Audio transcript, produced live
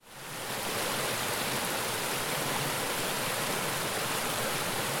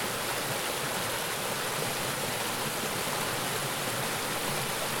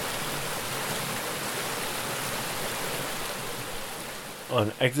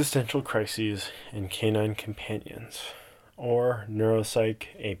on existential crises and canine companions, or Neuropsych,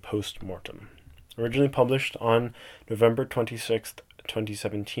 a Post-Mortem. Originally published on November 26th,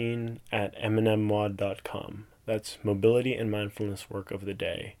 2017 at mnmwod.com. That's Mobility and Mindfulness Work of the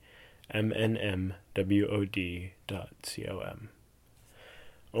Day, mnmwod.com.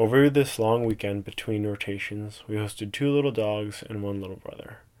 Over this long weekend between rotations, we hosted 2 little dogs and 1 little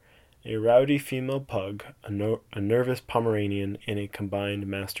brother. A rowdy female pug, a nervous Pomeranian, and a combined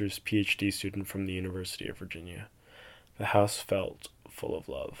master's PhD student from the University of Virginia. The house felt full of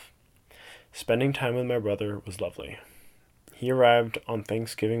love. Spending time with my brother was lovely. He arrived on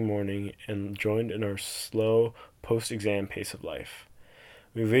Thanksgiving morning and joined in our slow post-exam pace of life.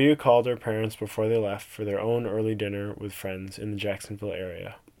 We video called our parents before they left for their own early dinner with friends in the Jacksonville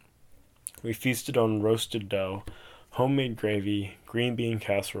area. We feasted on roasted dough, homemade gravy, green bean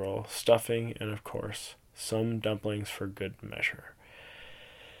casserole, stuffing, and of course, some dumplings for good measure.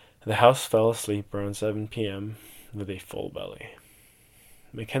 The house fell asleep around 7 p.m. with a full belly.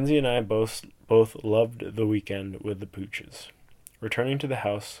 Mackenzie and I both loved the weekend with the pooches. Returning to the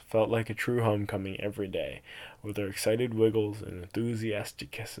house felt like a true homecoming every day, with their excited wiggles and enthusiastic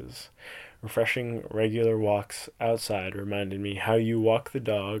kisses. Refreshing regular walks outside reminded me how you walk the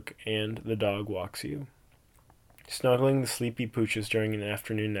dog and the dog walks you. Snuggling the sleepy pooches during an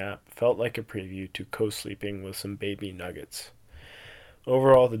afternoon nap felt like a preview to co-sleeping with some baby nuggets.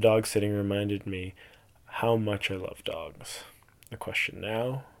 Overall, the dog sitting reminded me how much I love dogs. The question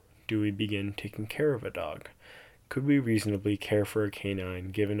now, do we begin taking care of a dog? Could we reasonably care for a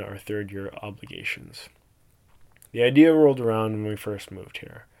canine given our third-year obligations? The idea rolled around when we first moved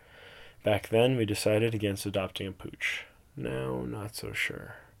here. Back then, we decided against adopting a pooch. Now, not so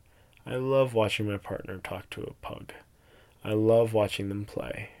sure. I love watching my partner talk to a pug. I love watching them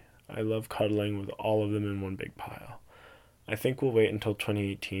play. I love cuddling with all of them in one big pile. I think we'll wait until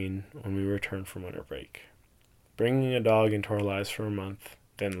 2018 when we return from winter break. Bringing a dog into our lives for a month,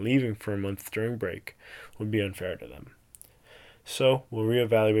 then leaving for a month during break, would be unfair to them. So, we'll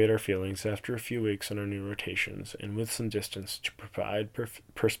reevaluate our feelings after a few weeks on our new rotations and with some distance to provide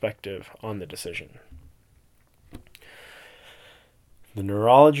perspective on the decision. The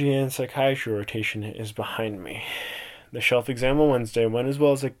neurology and psychiatry rotation is behind me. The shelf exam on Wednesday went as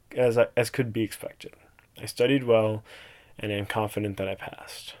well as could be expected. I studied well, and I am confident that I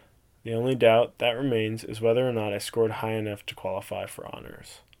passed. The only doubt that remains is whether or not I scored high enough to qualify for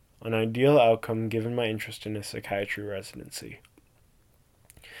honors. An ideal outcome given my interest in a psychiatry residency.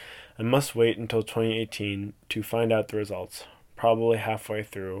 I must wait until 2018 to find out the results, probably halfway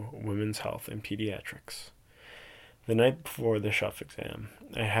through Women's Health and Pediatrics. The night before the shelf exam,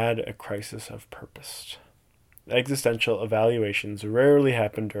 I had a crisis of purpose. Existential evaluations rarely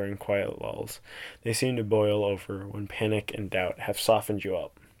happen during quiet lulls. They seem to boil over when panic and doubt have softened you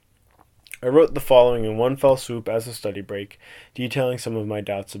up. I wrote the following in one fell swoop as a study break, detailing some of my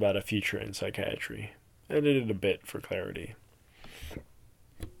doubts about a future in psychiatry. Edited a bit for clarity.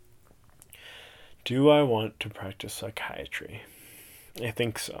 Do I want to practice psychiatry? I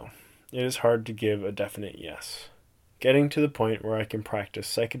think so. It is hard to give a definite yes. Getting to the point where I can practice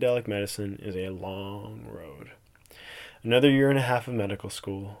psychedelic medicine is a long road. Another year and a half of medical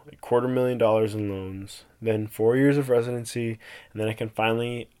school, $250,000 in loans, then 4 years of residency, and then I can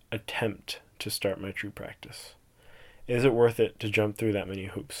finally attempt to start my true practice. Is it worth it to jump through that many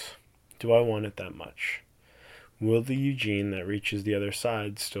hoops? Do I want it that much? Will the Eugene that reaches the other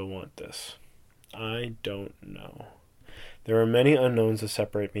side still want this? I don't know. There are many unknowns that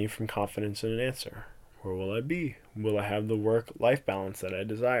separate me from confidence in an answer. Where will I be? Will I have the work-life balance that I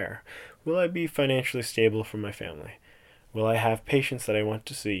desire? Will I be financially stable for my family? Will I have patients that I want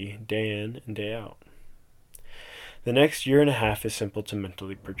to see day in and day out? The next year and a half is simple to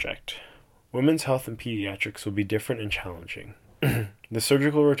mentally project. Women's health and pediatrics will be different and challenging. The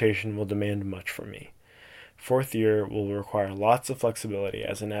surgical rotation will demand much from me. 4th year will require lots of flexibility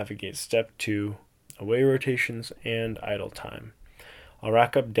as I navigate step 2, away rotations, and idle time. I'll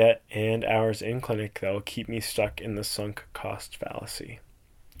rack up debt and hours in clinic that will keep me stuck in the sunk cost fallacy.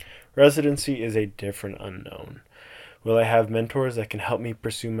 Residency is a different unknown. Will I have mentors that can help me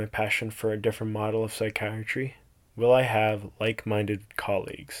pursue my passion for a different model of psychiatry? Will I have like-minded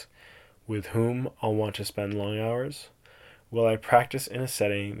colleagues with whom I'll want to spend long hours? Will I practice in a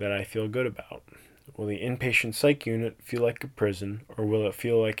setting that I feel good about? Will the inpatient psych unit feel like a prison, or will it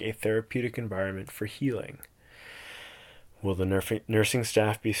feel like a therapeutic environment for healing? Will the nursing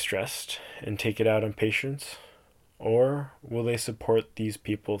staff be stressed and take it out on patients? Or will they support these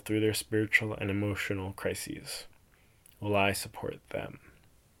people through their spiritual and emotional crises? Will I support them?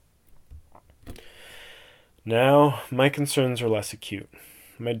 Now, my concerns are less acute.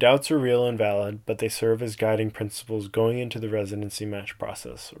 My doubts are real and valid, but they serve as guiding principles going into the residency match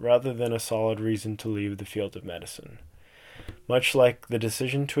process, rather than a solid reason to leave the field of medicine. Much like the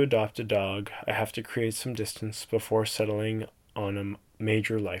decision to adopt a dog, I have to create some distance before settling on a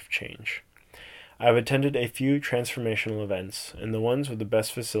major life change. I've attended a few transformational events, and the ones with the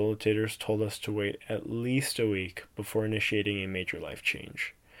best facilitators told us to wait at least a week before initiating a major life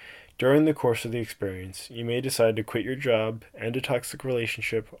change. During the course of the experience, you may decide to quit your job, end a toxic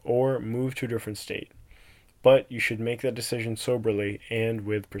relationship, or move to a different state. But you should make that decision soberly and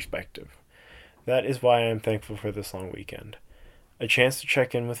with perspective. That is why I am thankful for this long weekend. A chance to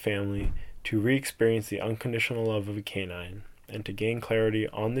check in with family, to re experience the unconditional love of a canine, and to gain clarity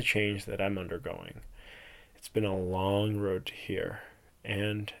on the change that I'm undergoing. It's been a long road to here,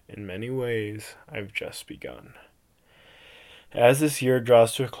 and in many ways, I've just begun. As this year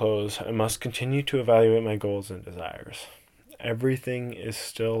draws to a close, I must continue to evaluate my goals and desires. Everything is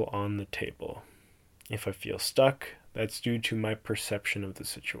still on the table. If I feel stuck, that's due to my perception of the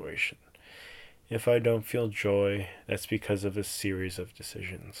situation. If I don't feel joy, that's because of a series of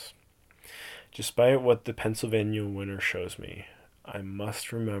decisions. Despite what the Pennsylvania winter shows me, I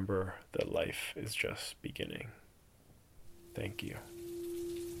must remember that life is just beginning. Thank you.